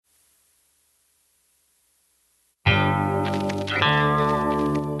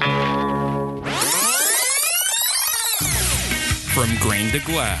Grain to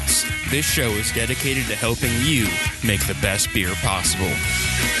Glass. This show is dedicated to helping you make the best beer possible.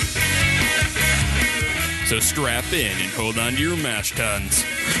 So strap in and hold on to your mash tuns.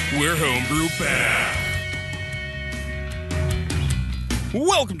 We're Homebrew Bound.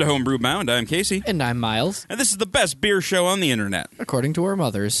 Welcome to Homebrew Bound. I'm Casey. And I'm Miles. And this is the best beer show on the internet. According to our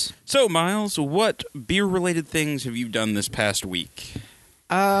mothers. So, Miles, what beer-related things have you done this past week?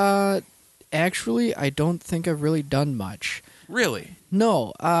 Actually, I don't think I've really done much. Really?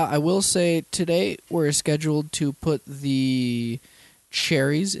 No, I will say today we're scheduled to put the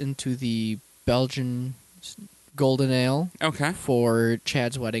cherries into the Belgian Golden Ale for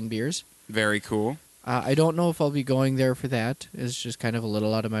Chad's Wedding Beers. Very cool. I don't know if I'll be going there for that. It's just kind of a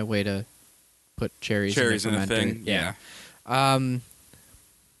little out of my way to put cherries in a thing. Yeah.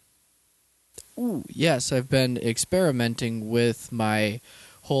 Yes, I've been experimenting with my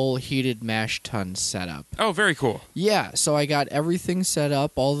whole heated mash tun setup. Oh, very cool. Yeah, so I got everything set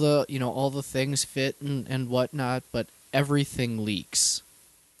up, all the things fit and whatnot, but everything leaks.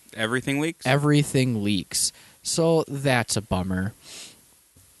 Everything leaks? Everything leaks. So that's a bummer.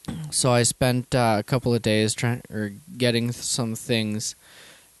 So I spent a couple of days getting some things,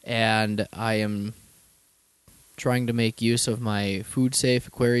 and I am trying to make use of my food safe,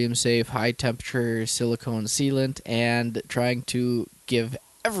 aquarium safe, high temperature silicone sealant, and trying to give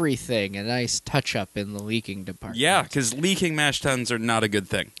everything a nice touch up in the leaking department. Yeah, because leaking mash tuns are not a good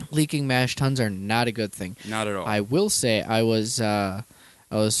thing. Leaking mash tuns are not a good thing. Not at all. I will say I was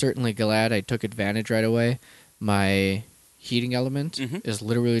certainly glad I took advantage right away. My heating element is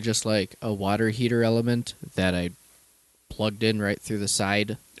literally just like a water heater element that I plugged in right through the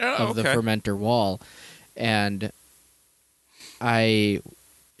side of the fermenter wall, and it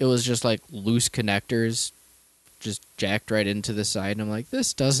was just like loose connectors just jacked right into the side, and I'm like,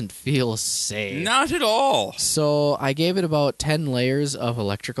 this doesn't feel safe. Not at all. So I gave it about 10 layers of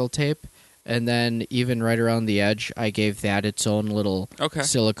electrical tape, and then even right around the edge, I gave that its own little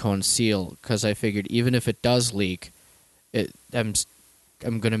silicone seal, because I figured even if it does leak, I'm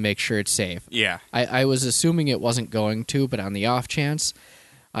going to make sure it's safe. Yeah. I was assuming it wasn't going to, but on the off chance,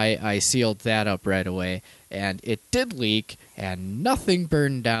 I sealed that up right away, and it did leak, and nothing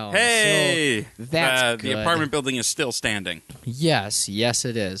burned down. Hey! So that's good. The apartment building is still standing. Yes,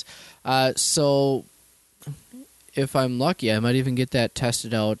 it is. So if I'm lucky, I might even get that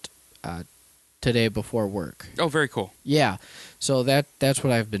tested out today before work. Oh, very cool. Yeah, so that's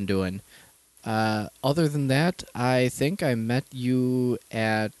what I've been doing. Other than that, I think I met you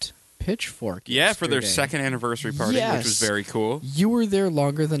at Pitchfork yesterday. For their second anniversary party, which was very cool. You were there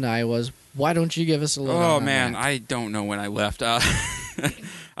longer than I was. Why don't you give us a little? Oh man, I don't know when I left.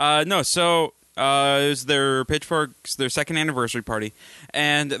 No, so it was their Pitchfork's their second anniversary party,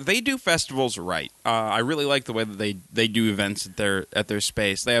 and they do festivals right. I really like the way that they do events at their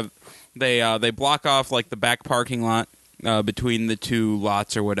space. They block off like the back parking lot between the two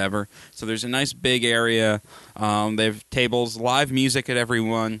lots or whatever. So there's a nice big area. They have tables, live music at every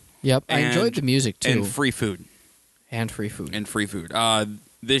one. Yep, I enjoyed the music too. And free food.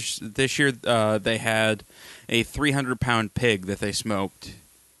 This year they had a 300-pound pig that they smoked.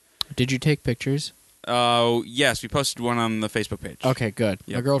 Did you take pictures? Yes, we posted one on the Facebook page. Okay, good.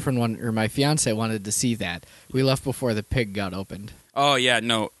 Yep. My girlfriend my fiance wanted to see that. We left before the pig got opened. Oh yeah,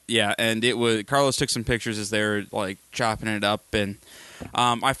 and it was Carlos took some pictures as they were like chopping it up, and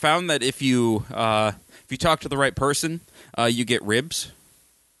I found that if you talk to the right person, you get ribs.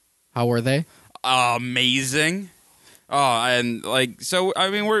 How were they? Amazing. Oh, and like so, I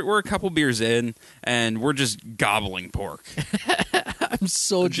mean, we're a couple beers in, and we're just gobbling pork. I'm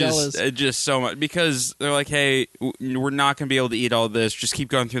so jealous. Just so much, because they're like, hey, we're not going to be able to eat all this. Just keep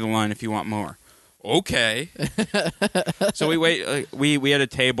going through the line if you want more. Okay. So we had a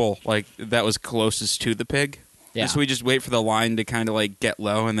table like that was closest to the pig. Yeah. So we just wait for the line to kind of like get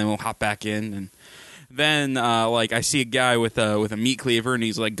low, and then we'll hop back in. And then like I see a guy with a meat cleaver, and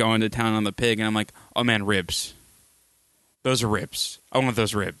he's like going to town on the pig, and I'm like, oh man, ribs. Those are ribs. I want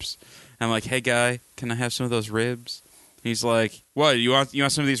those ribs. And I'm like, hey guy, can I have some of those ribs? And he's like, what? You want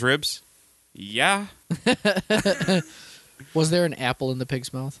some of these ribs? Yeah. Was there an apple in the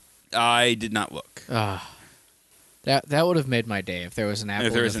pig's mouth? I did not look. That would have made my day if there was an apple.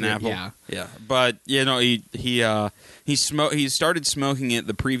 If there was an apple, yeah. But he started smoking it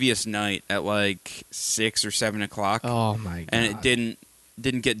the previous night at like 6 or 7 o'clock. Oh my god! And it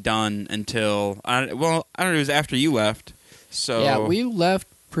didn't get done until I don't know. It was after you left. So yeah, we left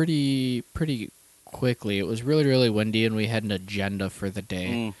pretty quickly. It was really really windy, and we had an agenda for the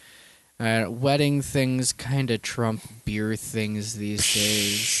day. Wedding things kind of trump beer things these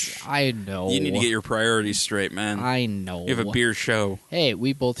days. I know. You need to get your priorities straight, man. I know. You have a beer show. Hey,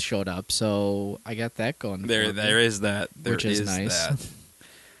 we both showed up, so I got that going. There is that. Which is nice.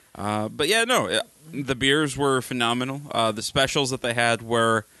 That. But yeah, no, the beers were phenomenal. The specials that they had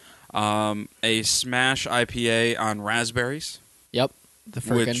were a Smash IPA on raspberries. Yep, the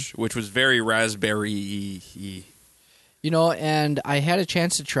frickin'. Which was very raspberry-y. And I had a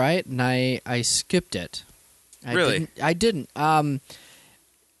chance to try it, and I skipped it. I didn't.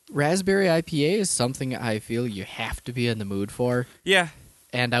 Raspberry IPA is something I feel you have to be in the mood for. Yeah.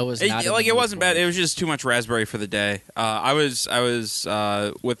 And I was not. It wasn't bad. It was just too much raspberry for the day. I was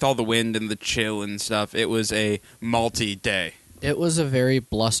with all the wind and the chill and stuff. It was a malty day. It was a very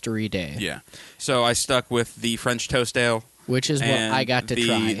blustery day. Yeah. So I stuck with the French Toast Ale, which is what I got to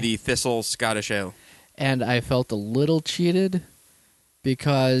try. The Thistle Scottish Ale. And I felt a little cheated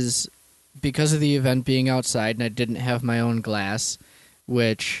because of the event being outside, and I didn't have my own glass,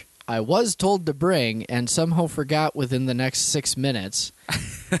 which I was told to bring and somehow forgot within the next 6 minutes.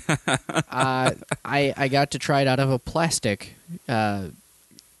 I got to try it out of a plastic cup.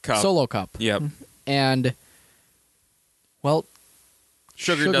 Solo cup. Yep. And, well,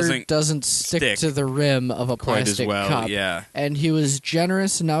 sugar doesn't stick to the rim of a quite plastic as well, cup. Yeah. And he was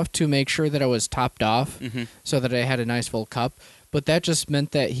generous enough to make sure that I was topped off so that I had a nice full cup. But that just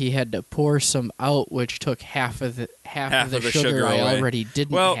meant that he had to pour some out, which took half of the sugar I away. already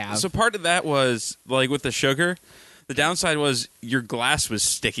didn't have. have. So part of that was, like with the sugar, the downside was your glass was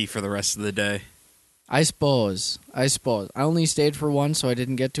sticky for the rest of the day. I suppose. I only stayed for one, so I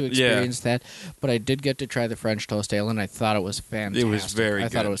didn't get to experience that. But I did get to try the French Toast Ale, and I thought it was fantastic. It was very good. I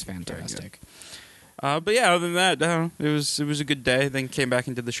thought it was fantastic. But yeah, other than that, it was a good day. Then came back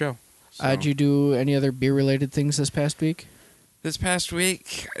and did the show. So. Did you do any other beer-related things this past week? This past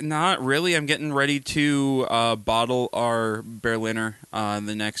week, not really. I'm getting ready to bottle our Berliner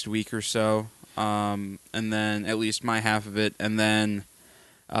the next week or so, and then at least my half of it, and then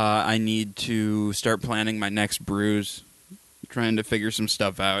I need to start planning my next brews, trying to figure some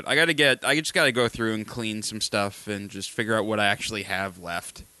stuff out. I just got to go through and clean some stuff and just figure out what I actually have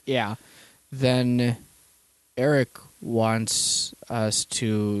left. Yeah. Then Eric wants us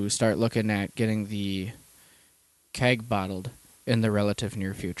to start looking at getting the keg bottled in the relative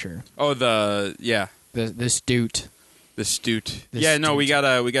near future. Oh, the Stoot. The Stoot. We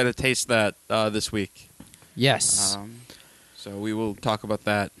gotta taste that this week. Yes. So we will talk about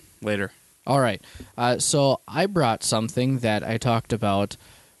that later. All right. So I brought something that I talked about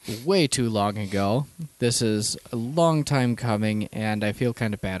way too long ago. This is a long time coming, and I feel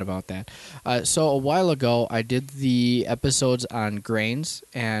kind of bad about that. So a while ago, I did the episodes on grains,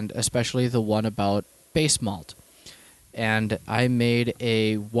 and especially the one about base malt. And I made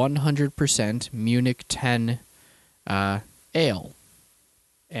a 100% Munich 10 ale.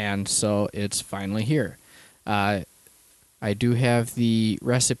 And so it's finally here. I do have the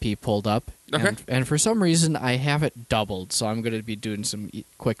recipe pulled up. Okay. And for some reason, I have it doubled. So I'm going to be doing some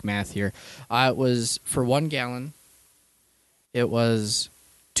quick math here. It was, for 1 gallon, it was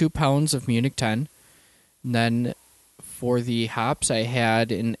 2 pounds of Munich 10. And then for the hops, I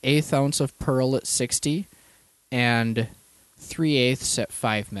had an 1/8 ounce of Pearl at 60. And 3/8 at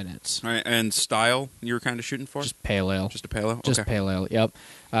 5 minutes. All right, and style you were kind of shooting for? Just pale ale. Just a pale ale? Just pale ale, yep.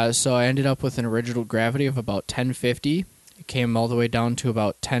 So I ended up with an original gravity of about 1050. It came all the way down to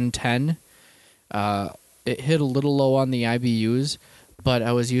about 1010. It hit a little low on the IBUs, but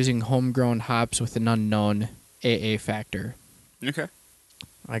I was using homegrown hops with an unknown AA factor. Okay.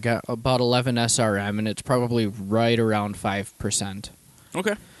 I got about 11 SRM, and it's probably right around 5%.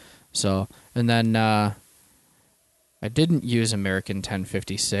 Okay. So, and then I didn't use American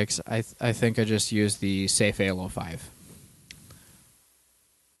 1056. I think I just used the Safe Ale 05.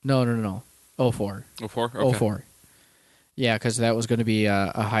 No. 04. 04? Okay. 04. Yeah, because that was going to be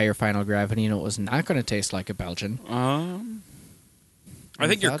a higher final gravity, and it was not going to taste like a Belgian. I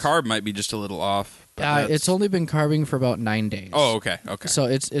think your carb might be just a little off. It's only been carbing for about 9 days. Oh, okay. So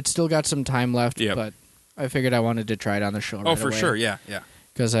it's still got some time left, but I figured I wanted to try it on the show right away. Sure, yeah.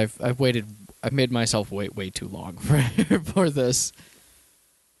 Because I've made myself wait way too long for this.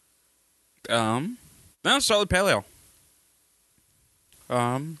 No, solid pale ale.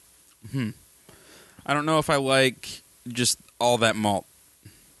 I don't know if I like just all that malt.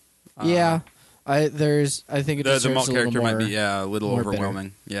 I think it the malt character might be a little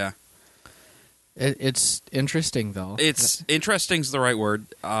overwhelming. Bitter. Yeah. It's interesting though. It's interesting's the right word.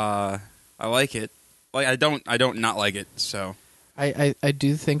 I like it. Like I don't not like it. So I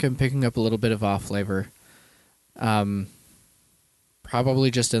do think I'm picking up a little bit of off flavor.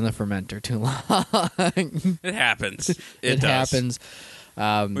 Probably just in the fermenter too long. It happens. It does. happens.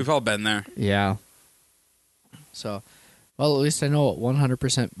 We've all been there. Yeah. So, well, at least I know what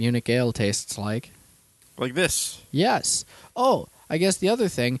 100% Munich Ale tastes like. Like this. Yes. Oh, I guess the other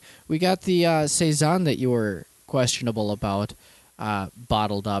thing, we got the Saison that you were questionable about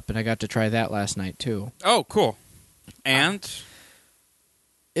bottled up, and I got to try that last night, too. Oh, cool. And?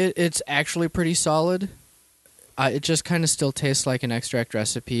 It's actually pretty solid. It just kind of still tastes like an extract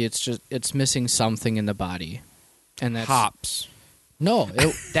recipe. It's missing something in the body. And that's hops. No,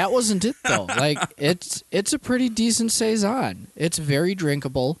 that wasn't it though. Like it's a pretty decent saison. It's very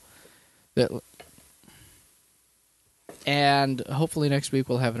drinkable. And hopefully next week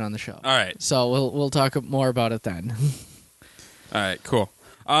we'll have it on the show. All right. So we'll talk more about it then. All right, cool.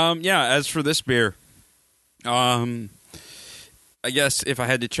 Yeah, as for this beer, I guess if I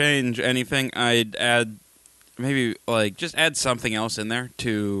had to change anything, I'd add maybe just add something else in there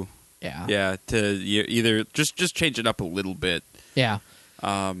to either just change it up a little bit. Yeah.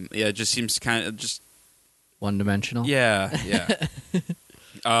 It just seems kind of just one-dimensional. Yeah.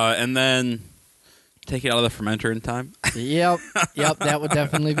 And then take it out of the fermenter in time. Yep, that would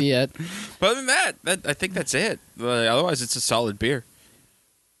definitely be it. But other than that, I think that's it. Otherwise, it's a solid beer.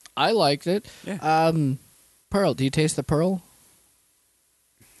 I liked it. Yeah. Pearl, do you taste the pearl?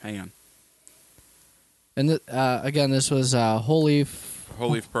 Hang on. And again, this was whole leaf.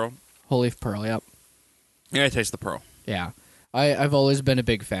 Whole leaf pearl? Whole leaf pearl, yep. Yeah, I taste the pearl. Yeah. I've always been a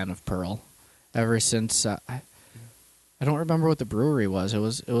big fan of pearl. Ever since... I don't remember what the brewery was. It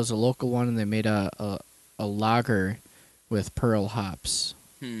was a local one, and they made a lager with pearl hops.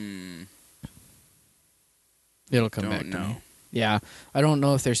 It'll come back to me. Yeah. I don't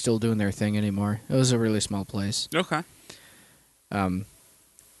know if they're still doing their thing anymore. It was a really small place. Okay.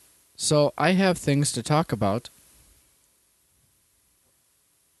 So I have things to talk about.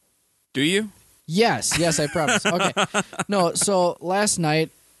 Do you? Yes, I promise. Okay. No, so last night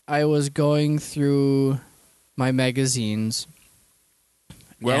I was going through my magazines.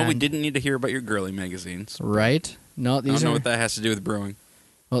 Well, we didn't need to hear about your girly magazines. Right? No, I don't know what that has to do with brewing.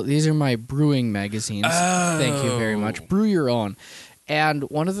 Well, these are my brewing magazines. Oh. Thank you very much. Brew your own. And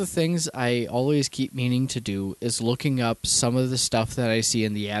one of the things I always keep meaning to do is looking up some of the stuff that I see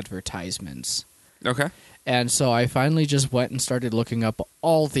in the advertisements. Okay. And so I finally just went and started looking up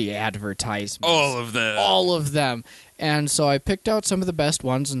all the advertisements. All of them. All of them. And so I picked out some of the best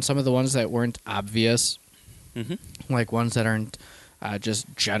ones and some of the ones that weren't obvious. Mm-hmm. Like ones that aren't just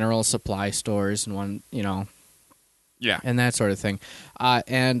general supply stores and one, Yeah. and that sort of thing.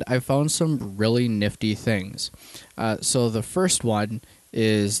 And I found some really nifty things. So the first one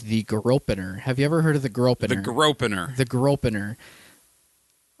is the Gropener. Have you ever heard of the Gropener? The Gropener. The Gropener.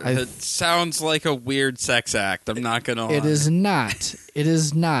 It sounds like a weird sex act. I'm not going to lie. It is not. It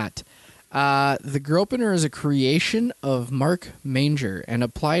is not. The Gropener is a creation of Mark Manger, an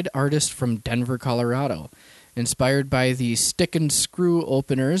applied artist from Denver, Colorado. Inspired by the stick and screw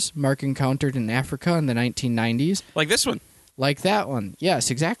openers Mark encountered in Africa in the 1990s. Like this one. Like that one. Yes,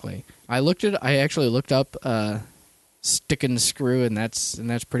 exactly. I actually looked up stick and screw, and that's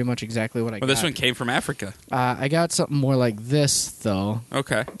pretty much exactly what I got. Well, this one came from Africa. I got something more like this, though.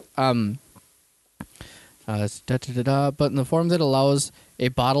 Okay. But in the form that allows a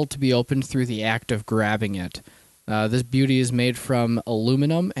bottle to be opened through the act of grabbing it. This beauty is made from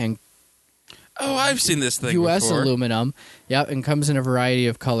aluminum and Oh, I've seen this thing U.S. before. aluminum. Yep, and comes in a variety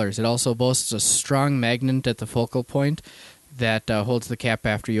of colors. It also boasts a strong magnet at the focal point that holds the cap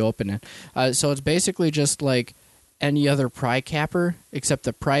after you open it. So it's basically just like any other pry capper, except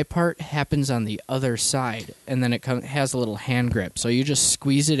the pry part happens on the other side, and then it has a little hand grip. So you just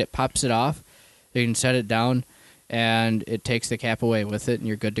squeeze it, it pops it off, you can set it down, and it takes the cap away with it, and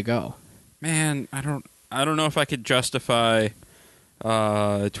you're good to go. Man, I don't know if I could justify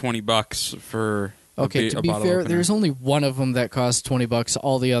 $20 for Okay, a to be bottle fair, opener. there's only one of them that costs $20.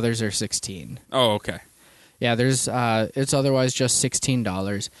 All the others are $16. Oh, okay. Yeah, there's it's otherwise just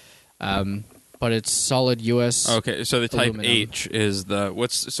 $16, but it's solid U.S. Okay, so the Type aluminum. H is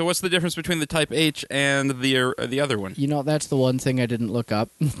what's the difference between the Type H and the other one? That's the one thing I didn't look up.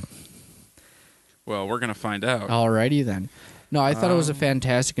 Well, we're gonna find out. Alrighty then. No, I thought it was a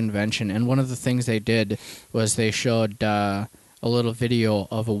fantastic invention, and one of the things they did was they showed a little video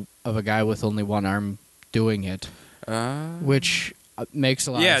of a guy with only one arm doing it, which makes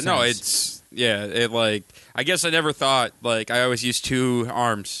a lot of sense. No, I guess I never thought, I always use two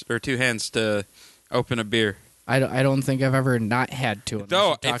arms or two hands to open a beer. I don't think I've ever not had to.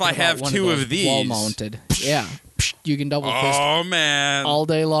 Though, if I have two of these, wall mounted, yeah, you can double fist oh man, all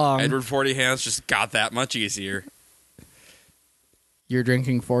day long. Edward 40 hands just got that much easier. You're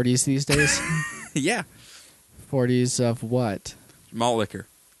drinking 40s these days? Yeah. 40s of what? Malt liquor.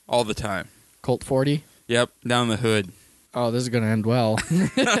 All the time. Colt 40? Yep. Down the hood. Oh, this is going to end well.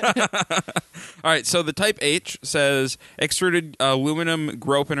 All right, so the Type H says extruded aluminum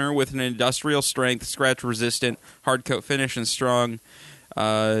gropener with an industrial strength, scratch resistant, hard coat finish, and strong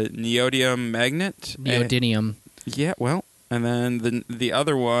neodymium magnet. Neodymium. Yeah, well, and then the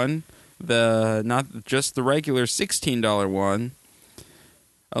other one, not just the regular $16 one,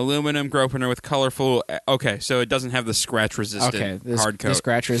 aluminum gropener with colorful. Okay, so it doesn't have the scratch resistant hard coat. The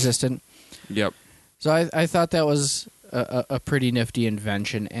scratch resistant. Yep. So I thought that was a pretty nifty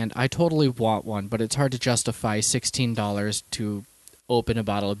invention, and I totally want one, but it's hard to justify $16 to open a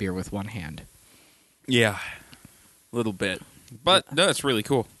bottle of beer with one hand. Yeah, a little bit. But no, it's really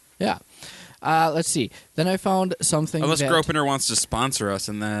cool. Yeah. Let's see. Then I found something Unless Gropener wants to sponsor us,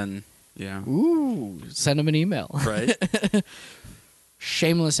 and then, yeah. Ooh, send him an email. Right?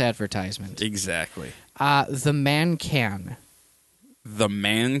 Shameless advertisement. Exactly. The Man Can. The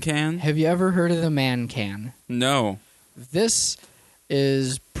Man Can? Have you ever heard of the Man Can? No. This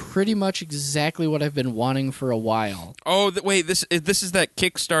is pretty much exactly what I've been wanting for a while. Oh, wait, this is that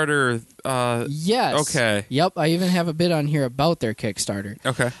Kickstarter. Yes. Okay. Yep, I even have a bit on here about their Kickstarter.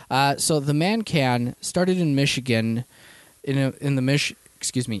 Okay. So the Man Can started in Michigan, in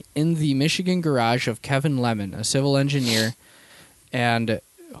the Michigan garage of Kevin Lemon, a civil engineer and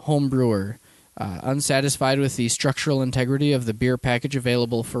home brewer. Unsatisfied with the structural integrity of the beer package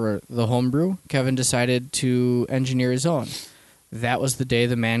available for the homebrew, Kevin decided to engineer his own. That was the day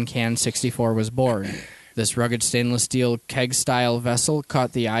the Man Can 64 was born. This rugged stainless steel keg-style vessel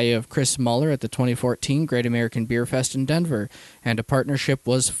caught the eye of Chris Muller at the 2014 Great American Beer Fest in Denver, and a partnership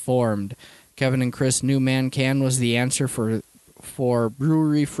was formed. Kevin and Chris knew Man Can was the answer for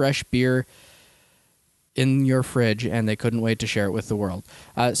brewery fresh beer in your fridge, and they couldn't wait to share it with the world.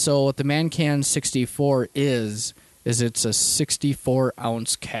 So what the Man Can 64 is it's a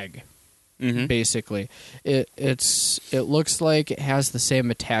 64-ounce keg. Mm-hmm. Basically, it looks like it has the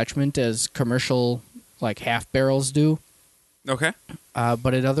same attachment as commercial like half barrels do. Okay.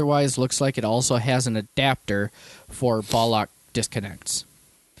 But it otherwise looks like it also has an adapter for ball lock disconnects,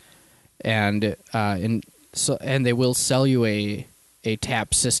 and they will sell you a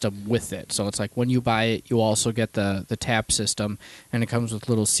tap system with it. So it's like when you buy it, you also get the tap system, and it comes with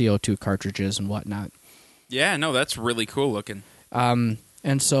little CO2 cartridges and whatnot. Yeah, no, that's really cool looking. And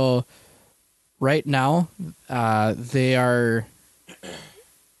so right now, they are,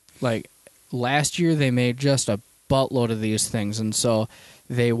 like, last year they made just a buttload of these things, and so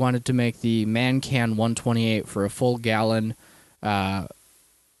they wanted to make the Man Can 128 for a full gallon Man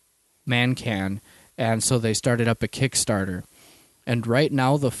Can, and so they started up a Kickstarter. And right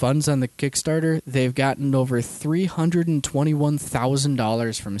now, the funds on the Kickstarter, they've gotten over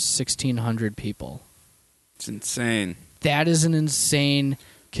 $321,000 from 1,600 people. It's insane. That is an insane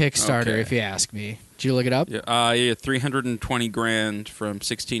Kickstarter, Okay. if you ask me. Did you look it up? Yeah, $320,000 from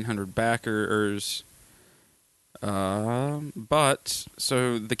 1,600 backers. But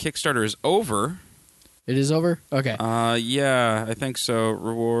so the Kickstarter is over. It is over? Okay. Yeah, I think so.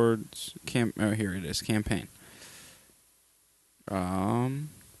 Rewards here it is. Campaign.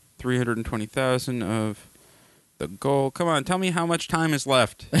 320,000 of the goal. Come on, tell me how much time is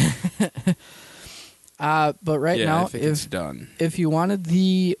left. But right now, I think it's done. If you wanted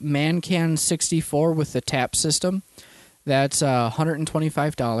the Man Can 64 with the tap system, that's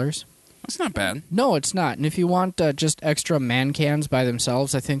 $125. That's not bad. No, it's not. And if you want just extra Man Cans by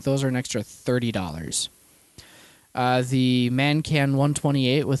themselves, I think those are an extra $30. The Man Can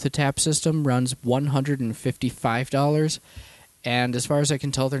 128 with the tap system runs $155. And as far as I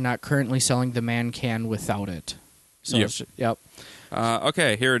can tell, they're not currently selling the Man Can without it. So Yep. Yep.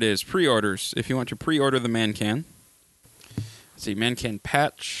 Okay, here it is. Pre-orders. If you want to pre-order the Man Can. Let's see, Man Can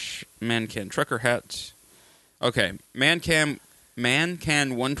patch, Man Can trucker hat. Okay, Man Can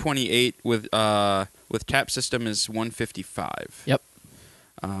 128 with tap system is $155. Yep.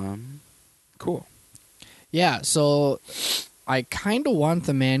 Cool. Yeah, so I kind of want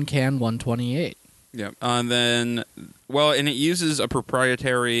the Man Can 128. Yeah. And it uses a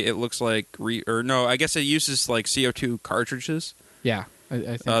proprietary, it looks like, I guess it uses like CO2 cartridges. Yeah, I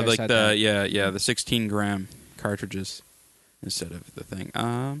think I like said the that. the 16-gram cartridges instead of the thing.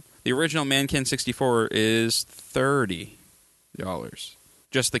 The original Man Can 64 is $30.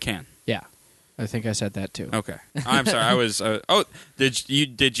 Just the can. Yeah, I think I said that too. Okay. I'm sorry. I was.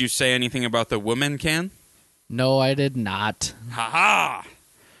 Did you say anything about the woman can? No, I did not. Ha ha!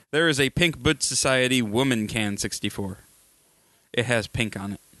 There is a Pink Bud Society Woman Can 64. It has pink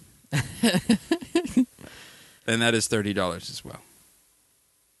on it. And that is $30 as well.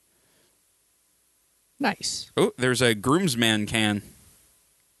 Nice. Oh, there's a groomsman can.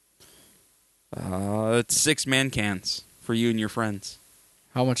 It's 6 man cans for you and your friends.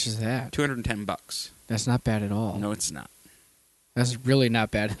 How much is that? $210. That's not bad at all. No, it's not. That's really not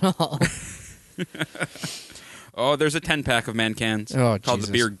bad at all. Oh, there's a 10-pack of man cans Oh, called Jesus.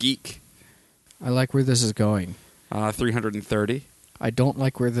 the Beer Geek. I like where this is going. 330. I don't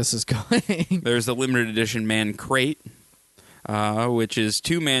like where this is going. There's the limited edition man crate, which is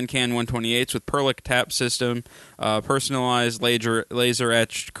 2 man can 128s with Perlick tap system, personalized laser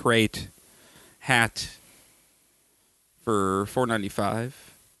etched crate hat for $4.95.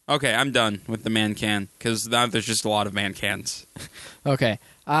 Okay, I'm done with the man can because now there's just a lot of man cans. Okay.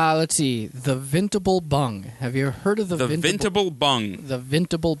 Let's see. The Vintable Bung. Have you heard of the Vintable Bung. The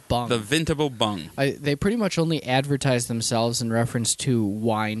Vintable Bung. The Vintable Bung. They pretty much only advertise themselves in reference to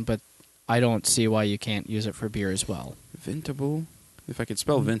wine, but I don't see why you can't use it for beer as well. Vintable? If I could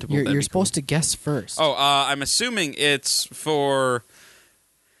spell Vintable, You're supposed to guess first. Oh, I'm assuming it's for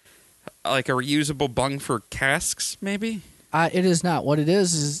like a reusable bung for casks, maybe? It is not. What it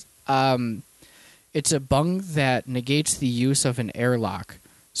is it's a bung that negates the use of an airlock.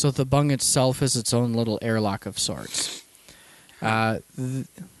 So the bung itself is its own little airlock of sorts.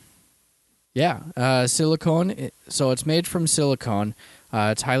 Silicone. So it's made from silicone.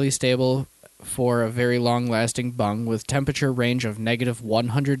 It's highly stable for a very long-lasting bung with temperature range of negative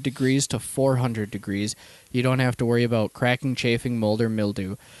 100 degrees to 400 degrees. You don't have to worry about cracking, chafing, mold, or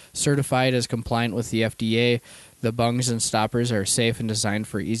mildew. Certified as compliant with the FDA, the bungs and stoppers are safe and designed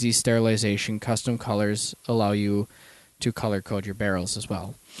for easy sterilization. Custom colors allow you to color code your barrels as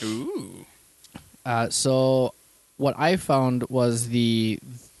well. Ooh. So what I found was the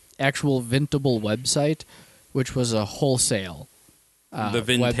actual Vintable website, which was a wholesale the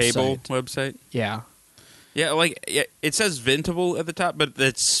Vintable website? Yeah. Yeah, it says Vintable at the top, but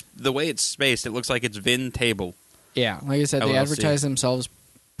it's the way it's spaced, it looks like it's Vintable. Yeah, like I said, they LLC. advertise themselves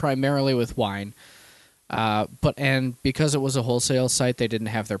primarily with wine. But because it was a wholesale site, they didn't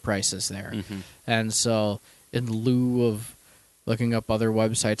have their prices there. Mm-hmm. And so in lieu of looking up other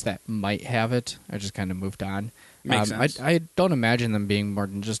websites that might have it, I just kind of moved on. Makes sense. I don't imagine them being more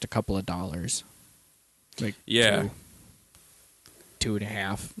than just a couple of dollars. Like Yeah.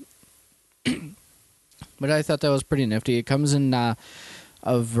 $2.50. But I thought that was pretty nifty. It comes in a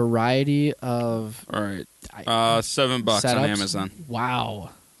variety of All right. $7 on setups. Amazon. Wow.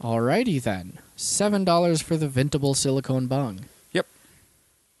 Alrighty then. $7 for the Vintable silicone bung. Yep.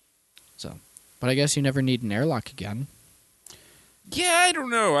 So, but I guess you never need an airlock again. Yeah, I don't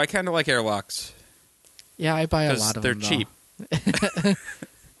know. I kind of like airlocks. Yeah, I buy a 'Cause lot of they're them. cheap.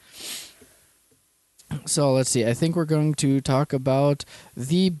 So let's see. I think we're going to talk about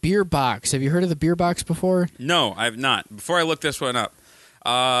the beer box. Have you heard of the beer box before? No, I've not. Before I look this one up.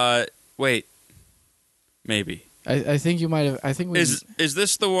 Wait. Maybe. I think you might have. I think we. Is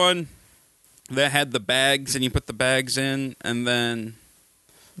this the one that had the bags and you put the bags in and then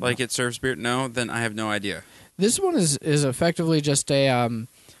like it serves beer? No, then I have no idea. This one is effectively just a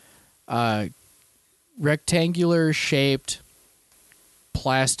rectangular shaped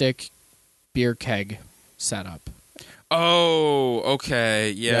plastic beer keg setup. Oh,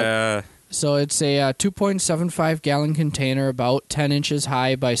 okay. Yeah. So it's a 2.75 gallon container, about 10 inches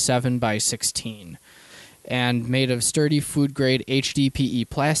high by 7 by 16, and made of sturdy food grade HDPE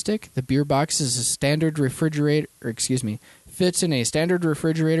plastic. The beer box is a standard refrigerator, fits in a standard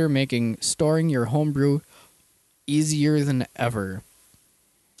refrigerator, making storing your homebrew easier than ever.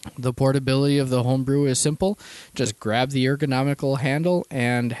 The portability of the homebrew is simple. Just grab the ergonomical handle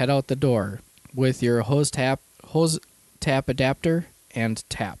and head out the door with your hose tap adapter and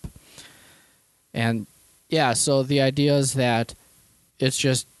tap. And yeah, so the idea is that it's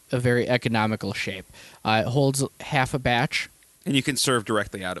just a very economical shape. It holds half a batch, And you can serve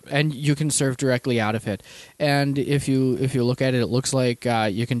directly out of it. and you can serve directly out of it. And if you look at it, it looks like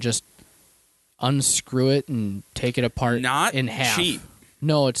you can just unscrew it and take it apart Not in half. cheap.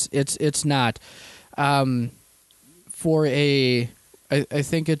 No, it's not. For I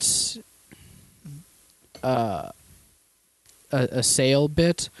think it's a sale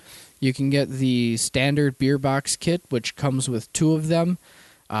bit. You can get the standard beer box kit, which comes with 2 of them,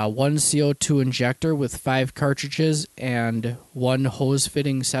 one CO2 injector with 5 cartridges, and 1 hose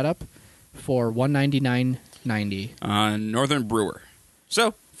fitting setup for $199.90. Northern Brewer.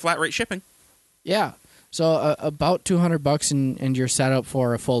 So, flat rate shipping. Yeah, so about $200 and you're set up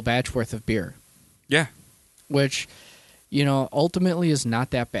for a full batch worth of beer, Yeah. which, ultimately is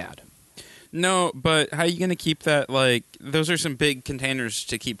not that bad. No, but how are you going to keep that, like, those are some big containers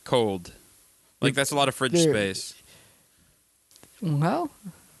to keep cold. Like, that's a lot of fridge They're- space. Well,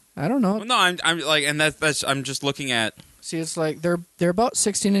 I don't know. Well, no, I'm like, and that's I'm just looking at. See, it's like they're about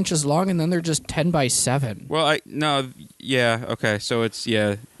 16 inches long, and then they're just 10 by 7. Well, yeah, okay, so it's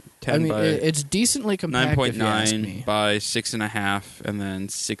 10 by it's decently compact. 9.9 by 6.5, and then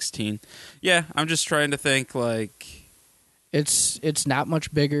 16. Yeah, I'm just trying to think like it's not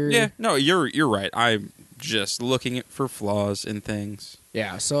much bigger. Yeah, no, you're right. I'm just looking for flaws in things.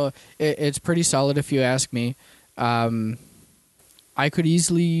 Yeah, so it's pretty solid if you ask me. I could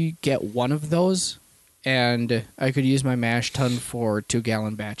easily get one of those, and I could use my mash tun for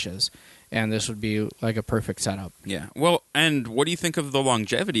 2-gallon batches, and this would be like a perfect setup. Yeah. Well, and what do you think of the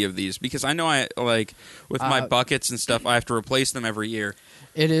longevity of these? Because I know with my buckets and stuff, I have to replace them every year.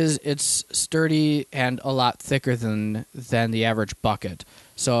 It's sturdy and a lot thicker than the average bucket.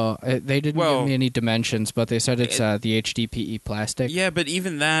 So they didn't give me any dimensions, but they said it's the HDPE plastic. Yeah, but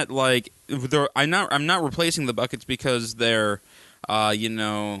even that, I'm not replacing the buckets because they're,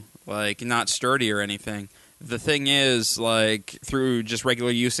 not sturdy or anything. The thing is, through just regular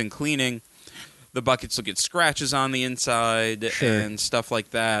use and cleaning, the buckets will get scratches on the inside and stuff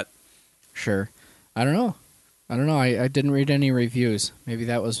like that. Sure. I don't know. I didn't read any reviews. Maybe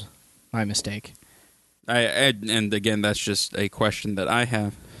that was my mistake. And again, that's just a question that I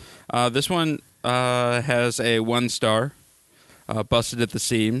have. This one has a 1 star, busted at the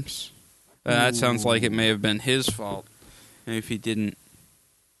seams. That sounds like it may have been his fault if he didn't.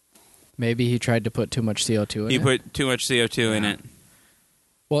 Maybe he tried to put too much CO2 in it. He put too much CO2 in it.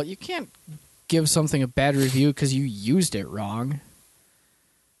 Well, you can't give something a bad review because you used it wrong.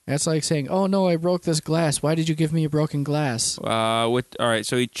 That's like saying, "Oh no, I broke this glass. Why did you give me a broken glass?" All right,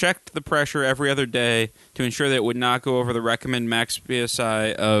 so he checked the pressure every other day to ensure that it would not go over the recommended max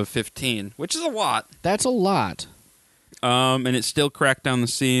PSI of 15, which is a lot. That's a lot. And it still cracked down the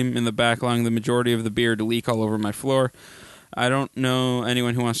seam in the back, allowing the majority of the beer to leak all over my floor. I don't know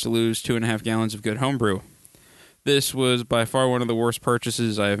anyone who wants to lose 2.5 gallons of good homebrew. This was by far one of the worst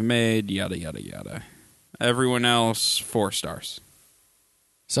purchases I have made, yada, yada, yada. Everyone else, 4 stars.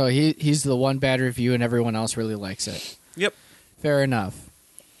 So he's the one bad review and everyone else really likes it. Yep. Fair enough.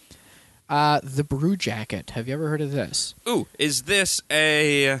 The Brew Jacket. Have you ever heard of this? Ooh, is this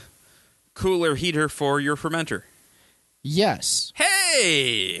a cooler heater for your fermenter? Yes.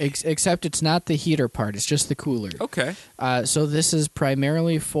 Hey! Except it's not the heater part. It's just the cooler. Okay. So this is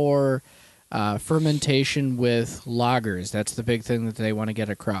primarily for fermentation with lagers. That's the big thing that they want to get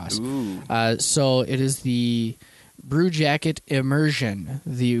across. Ooh. So it is the Brew Jacket Immersion,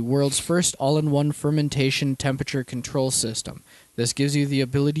 the world's first all-in-one fermentation temperature control system. This gives you the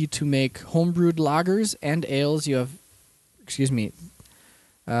ability to make homebrewed lagers and ales you have...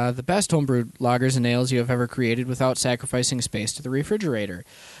 the best homebrewed lagers and ales you have ever created without sacrificing space to the refrigerator.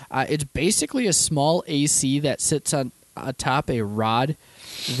 It's basically a small AC that sits on atop a rod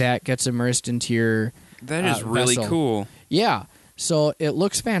that gets immersed into your That is really vessel. cool. Yeah, so it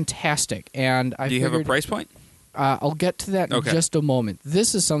looks fantastic. And Do you have a price point? I'll get to that in just a moment.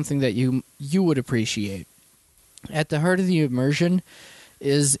 This is something that you would appreciate. At the heart of the immersion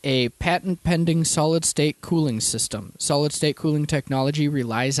is a patent-pending solid-state cooling system. Solid-state cooling technology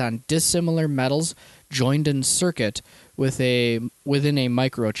relies on dissimilar metals joined in circuit within a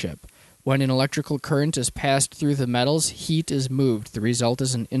microchip. When an electrical current is passed through the metals, heat is moved. The result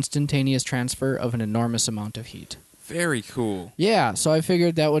is an instantaneous transfer of an enormous amount of heat. Very cool. Yeah, so I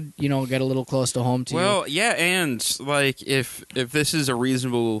figured that would, get a little close to home to you. Well, yeah, and if this is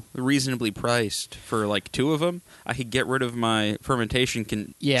reasonably priced for 2 of them, I could get rid of my fermentation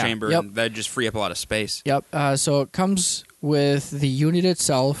chamber, and that'd just free up a lot of space. Yep. So it comes with the unit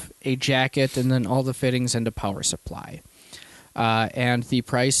itself, a jacket, and then all the fittings and a power supply. And the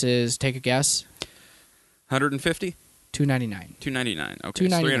price is, take a guess, $150? $299. $299. Okay,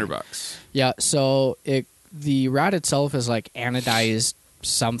 $300 bucks. Yeah. So the rod itself is anodized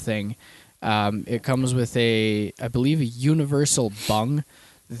something. It comes with I believe, a universal bung.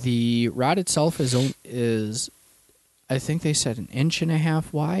 The rod itself is, I think they said 1.5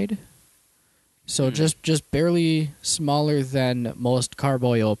 inches wide. So just barely smaller than most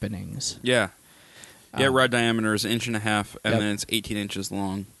carboy openings. Yeah. Yeah, rod diameter is 1.5 inches, and then it's 18 inches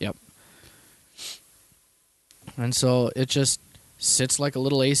long. Yep. And so it just sits like a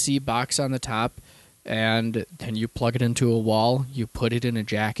little AC box on the top, and then you plug it into a wall. You put it in a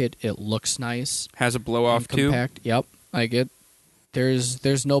jacket. It looks nice. Has a blow-off too? Compact. Yep.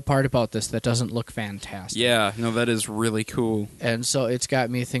 There's no part about this that doesn't look fantastic. Yeah, no, that is really cool. And so it's got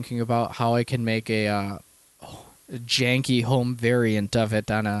me thinking about how I can make a janky home variant of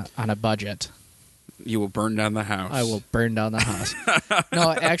it on a budget. You will burn down the house. I will burn down the house.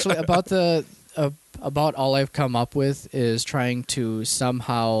 No, actually, about about all I've come up with is trying to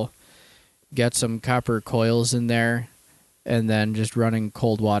somehow get some copper coils in there and then just running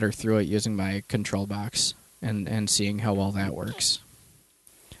cold water through it using my control box and seeing how well that works.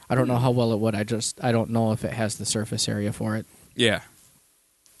 I don't know how well it would. I don't know if it has the surface area for it. Yeah.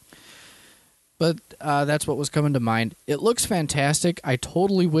 But that's what was coming to mind. It looks fantastic. I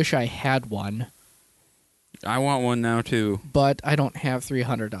totally wish I had one, I want one now, too. but I don't have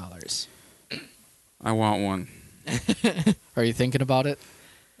 $300. I want one. Are you thinking about it?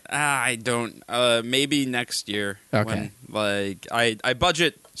 I don't. Maybe next year. Okay. When, I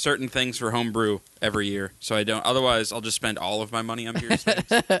budget certain things for homebrew every year, so I don't. Otherwise, I'll just spend all of my money on beer things.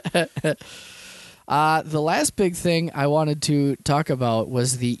 The last big thing I wanted to talk about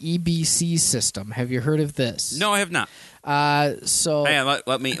was the EBC system. Have you heard of this? No, I have not. So Hang on,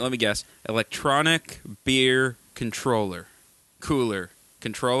 let me guess. Electronic beer controller, cooler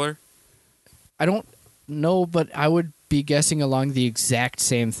controller. I don't know, but I would be guessing along the exact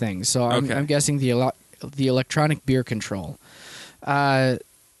same thing. So I'm guessing the electronic beer control.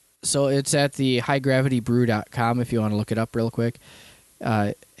 So it's at the highgravitybrew.com if you want to look it up real quick.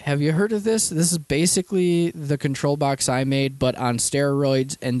 Have you heard of this? This is basically the control box I made, but on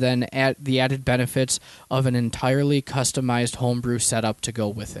steroids, and then at the added benefits of an entirely customized homebrew setup to go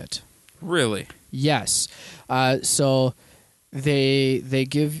with it. Really? Yes. So they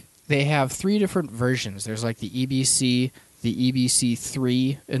have 3 different versions. There's like the EBC, the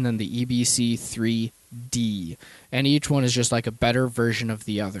EBC3, and then the EBC3D. And each one is just like a better version of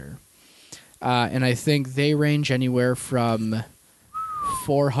the other. And I think they range anywhere from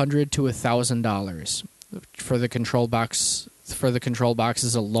 $400 to $1,000 for the control box. For the control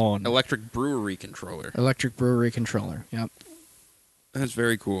boxes alone. Electric brewery controller. Electric brewery controller. Yep. That's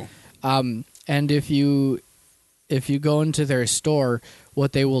very cool. And if you go into their store,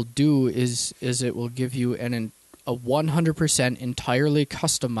 what they will do is it will give you a 100% entirely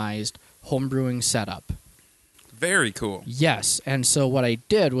customized homebrewing setup. Very cool. Yes, and so what I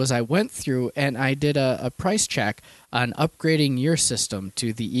did was I went through and I did a price check on upgrading your system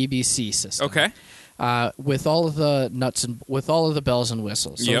to the EBC system. Okay. With all of the nuts and with all of the bells and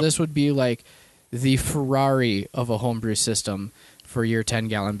whistles. So this would be like the Ferrari of a homebrew system for your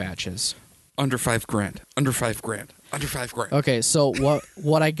 10-gallon batches. Under $5,000. Under $5,000. Under $5,000. Okay, so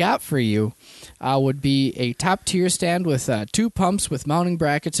what I got for you would be a top tier stand with 2 pumps with mounting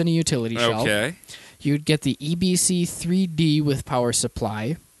brackets and a utility shelf. Okay. You'd get the EBC 3D with power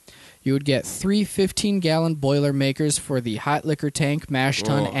supply. You would get 3 15-gallon boiler makers for the hot liquor tank, mash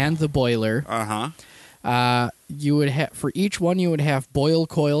tun, and the boiler. You would have for each one you would have boil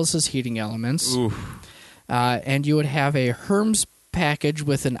coils as heating elements. And you would have a Herms package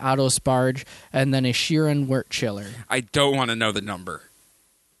with an auto sparge and then a Sheeran wort chiller. I don't want to know the number.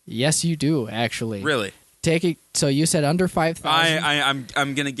 Yes, you do actually. Really? Take it. So you said under 5,000.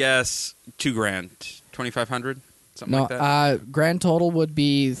 I'm gonna guess $2,000, 2,500, something like that. Grand total would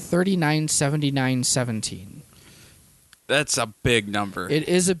be 3979.17. That's a big number. It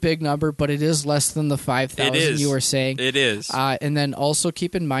is a big number, but it is less than the 5,000 you were saying. It is. And then also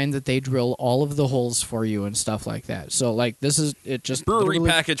keep in mind that they drill all of the holes for you and stuff like that. So like this is it just brewery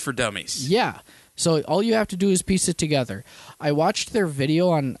package for dummies. Yeah. So all you have to do is piece it together. I watched their video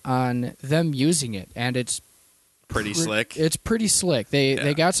on them using it, and it's pretty slick. It's pretty slick.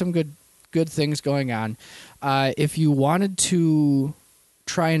 They got some good things going on. If you wanted to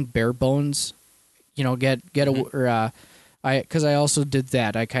try and bare bones, get because I also did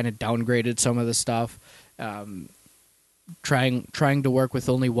that. I kind of downgraded some of the stuff, trying to work with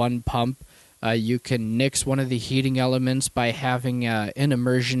only one pump. You can nix one of the heating elements by having an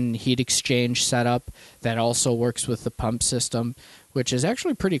immersion heat exchange setup that also works with the pump system, which is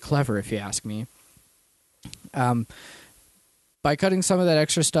actually pretty clever if you ask me. By cutting some of that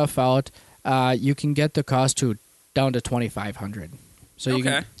extra stuff out, you can get the cost down to $2,500.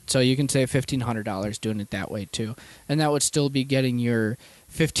 So you can save $1,500 doing it that way too, and that would still be getting your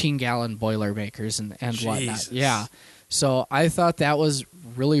 15-gallon boiler makers and whatnot. Yeah. So I thought that was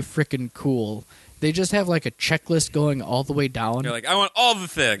really freaking cool. They just have like a checklist going all the way down. You're like, I want all the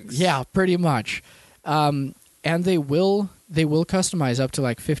things. Yeah, pretty much. And they will customize up to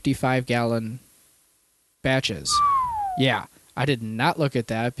like 55-gallon batches. Yeah. I did not look at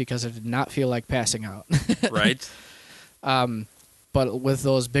that because I did not feel like passing out. Right. But with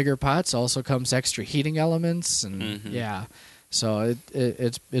those bigger pots also comes extra heating elements, and so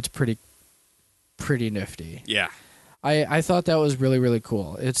it's pretty nifty. Yeah. I thought that was really, really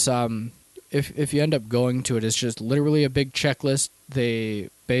cool. It's if you end up going to it, it's just literally a big checklist. They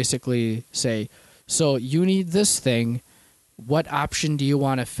basically say, so you need this thing. What option do you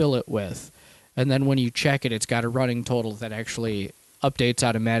want to fill it with? and then when you check it, it's got a running total that actually updates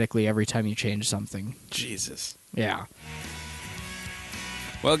automatically every time you change something. Jesus. Yeah.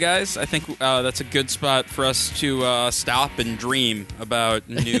 Well, guys, I think that's a good spot for us to stop and dream about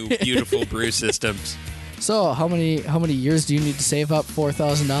new, beautiful brew systems. So, how many years do you need to save up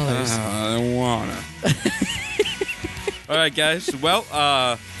 $4,000? I don't wanna. All right, guys.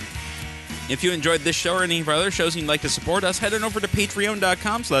 Well, if you enjoyed this show or any of our other shows and you'd like to support us, head on over to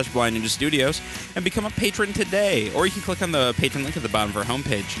patreon.com/Blind Ninja Studios and become a patron today. Or you can click on the patron link at the bottom of our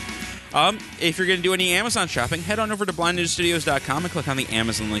homepage. If you're going to do any Amazon shopping, head on over to blindninjastudios.com and click on the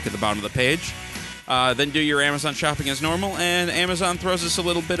Amazon link at the bottom of the page. Then do your Amazon shopping as normal, and Amazon throws us a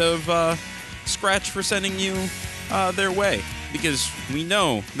little bit of scratch for sending you their way, because we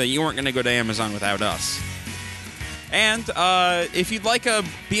know that you weren't going to go to Amazon without us. And if you'd like a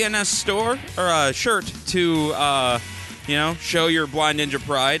BNS store or a shirt to, show your Blind Ninja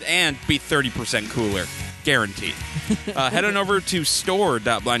pride and be 30% cooler, guaranteed. Head on over to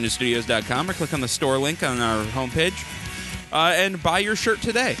store.blindninjastudios.com or click on the store link on our homepage and buy your shirt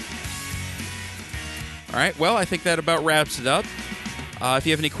today. All right, well, I think that about wraps it up. If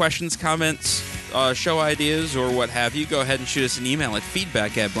you have any questions, comments, show ideas, or what have you, go ahead and shoot us an email at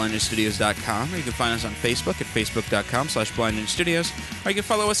feedback@blindninjastudios.com, or you can find us on Facebook at facebook.com/blindninjastudios, or you can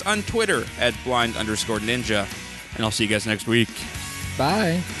follow us on Twitter at blind_ninja. And I'll see you guys next week.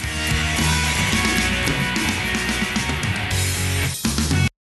 Bye.